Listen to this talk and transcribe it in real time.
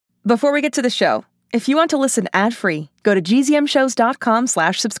Before we get to the show, if you want to listen ad-free, go to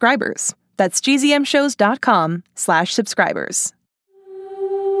gzmshows.com/subscribers. That's gzmshows.com/subscribers.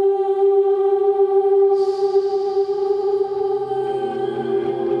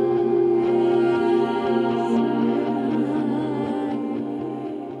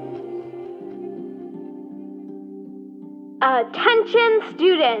 Attention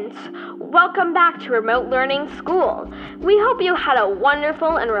students! Welcome back to Remote Learning School. We hope you had a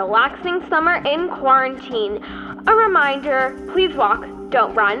wonderful and relaxing summer in quarantine. A reminder, please walk,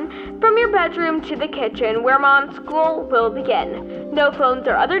 don't run, from your bedroom to the kitchen where mom's school will begin. No phones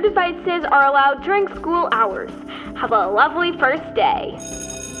or other devices are allowed during school hours. Have a lovely first day.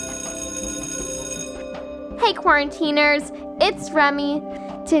 Hey quarantiners, it's Remy.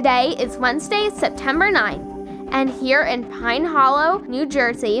 Today is Wednesday, September 9th. And here in Pine Hollow, New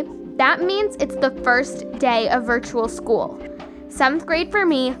Jersey, that means it's the first day of virtual school. 7th grade for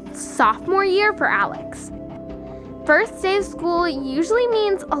me, sophomore year for Alex. First day of school usually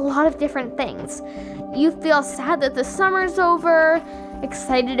means a lot of different things. You feel sad that the summer's over,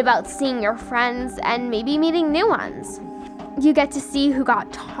 excited about seeing your friends, and maybe meeting new ones. You get to see who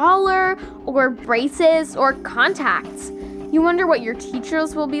got taller, or braces, or contacts. You wonder what your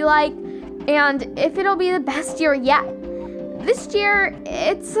teachers will be like, and if it'll be the best year yet. This year,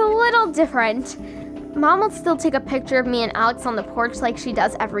 it's a little different. Mom will still take a picture of me and Alex on the porch like she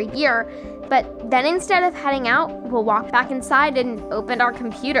does every year, but then instead of heading out, we'll walk back inside and open our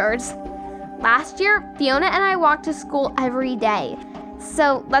computers. Last year, Fiona and I walked to school every day.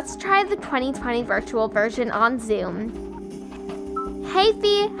 So let's try the 2020 virtual version on Zoom. Hey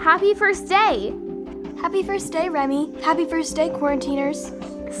Fee, happy first day! Happy first day, Remy. Happy first day, quarantiners.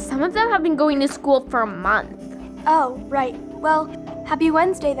 Some of them have been going to school for a month. Oh, right. Well, happy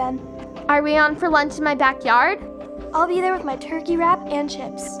Wednesday then. Are we on for lunch in my backyard? I'll be there with my turkey wrap and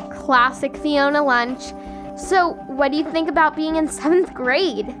chips. Classic Fiona lunch. So, what do you think about being in 7th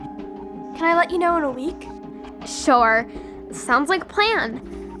grade? Can I let you know in a week? Sure. Sounds like a plan.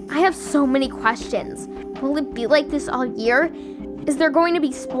 I have so many questions. Will it be like this all year? Is there going to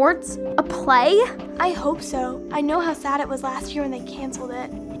be sports? A play? I hope so. I know how sad it was last year when they canceled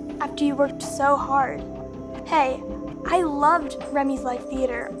it, after you worked so hard. Hey, I loved Remy's Live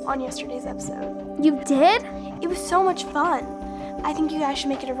Theater on yesterday's episode. You did? It was so much fun. I think you guys should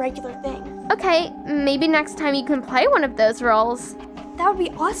make it a regular thing. Okay, maybe next time you can play one of those roles. That would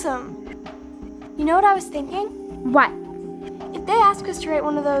be awesome. You know what I was thinking? What? If they ask us to write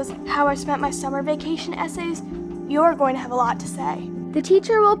one of those How I Spent My Summer Vacation essays, you're going to have a lot to say. The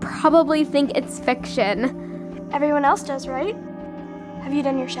teacher will probably think it's fiction. Everyone else does, right? Have you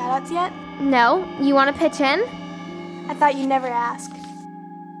done your shout-outs yet? No. You want to pitch in? I thought you'd never ask.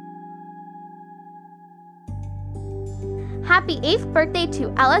 Happy 8th birthday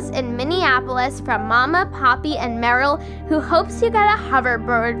to Ellis in Minneapolis from Mama, Poppy, and Meryl, who hopes you get a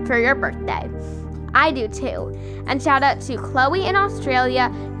hoverboard for your birthday. I do too. And shout out to Chloe in Australia,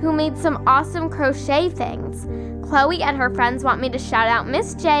 who made some awesome crochet things. Chloe and her friends want me to shout out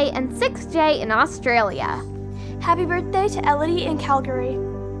Miss J and 6J in Australia. Happy birthday to Elodie in Calgary,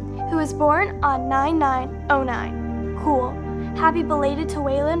 who was born on 9/9/09. Cool. Happy belated to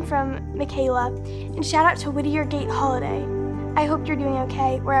Waylon from Michaela, and shout out to Whittier Gate Holiday. I hope you're doing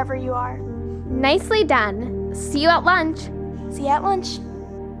okay wherever you are. Nicely done. See you at lunch. See you at lunch.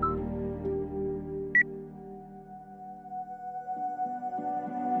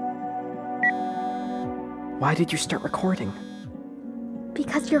 Why did you start recording?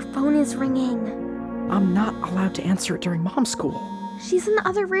 Because your phone is ringing. I'm not allowed to answer it during mom's school. She's in the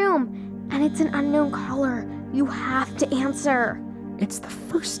other room, and it's an unknown caller. You have to answer. It's the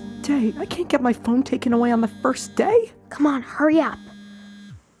first day. I can't get my phone taken away on the first day. Come on, hurry up.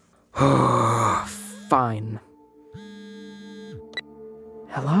 Fine.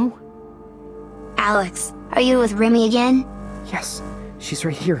 Hello? Alex, are you with Remy again? Yes, she's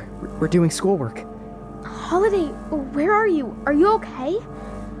right here. We're doing schoolwork. Holiday, where are you? Are you okay?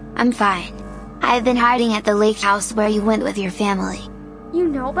 I'm fine. I've been hiding at the lake house where you went with your family. You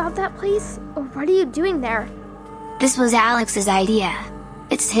know about that place? What are you doing there? This was Alex's idea.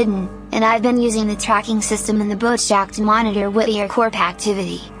 It's hidden, and I've been using the tracking system in the boat shack to monitor Whittier Corp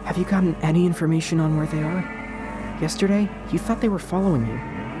activity. Have you gotten any information on where they are? Yesterday, you thought they were following you.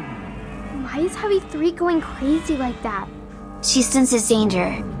 Why is Heavy 3 going crazy like that? She senses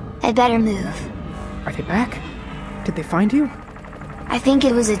danger. I better move. Are they back? Did they find you? I think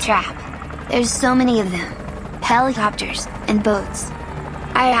it was a trap. There's so many of them. Helicopters and boats.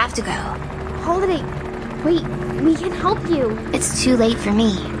 I have to go. Holiday, wait, we can help you. It's too late for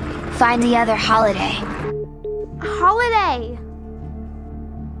me. Find the other Holiday. Holiday!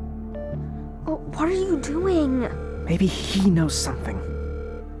 What are you doing? Maybe he knows something.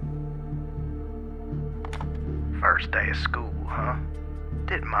 First day of school, huh?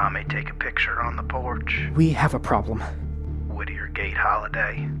 Did Mommy take a picture on the porch? We have a problem. Whittier Gate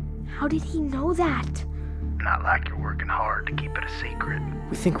holiday. How did he know that? Not like you're working hard to keep it a secret.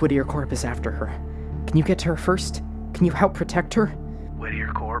 We think Whittier Corp is after her. Can you get to her first? Can you help protect her?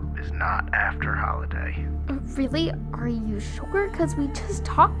 Whittier Corp is not after holiday. Really? Are you sure? Because we just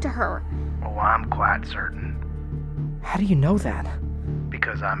talked to her. Oh, I'm quite certain. How do you know that?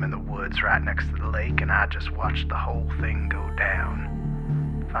 Because I'm in the woods right next to the lake and I just watched the whole thing go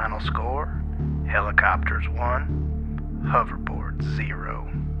down. Final score? Helicopters 1, hoverboard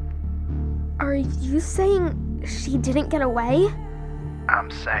 0. Are you saying she didn't get away? I'm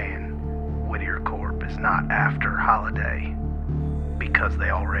saying Whittier Corp is not after holiday because they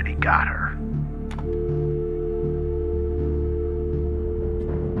already got her.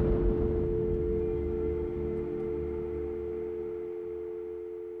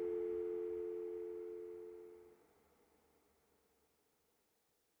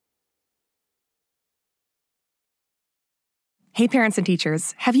 Hey parents and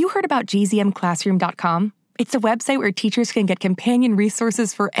teachers, have you heard about gzmclassroom.com? It's a website where teachers can get companion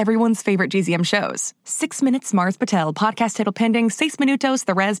resources for everyone's favorite GZM shows. 6 Minutes, Mars Patel, Podcast Title Pending, 6 Minutos,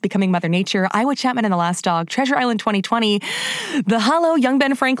 The Res, Becoming Mother Nature, Iowa Chapman and the Last Dog, Treasure Island 2020, The Hollow, Young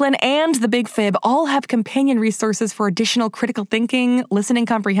Ben Franklin, and The Big Fib all have companion resources for additional critical thinking, listening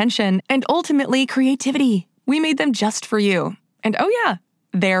comprehension, and ultimately creativity. We made them just for you. And oh yeah,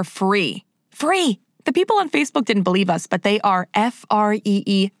 they're free. Free! The people on Facebook didn't believe us, but they are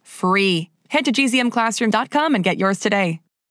free. Head to gzmclassroom.com and get yours today.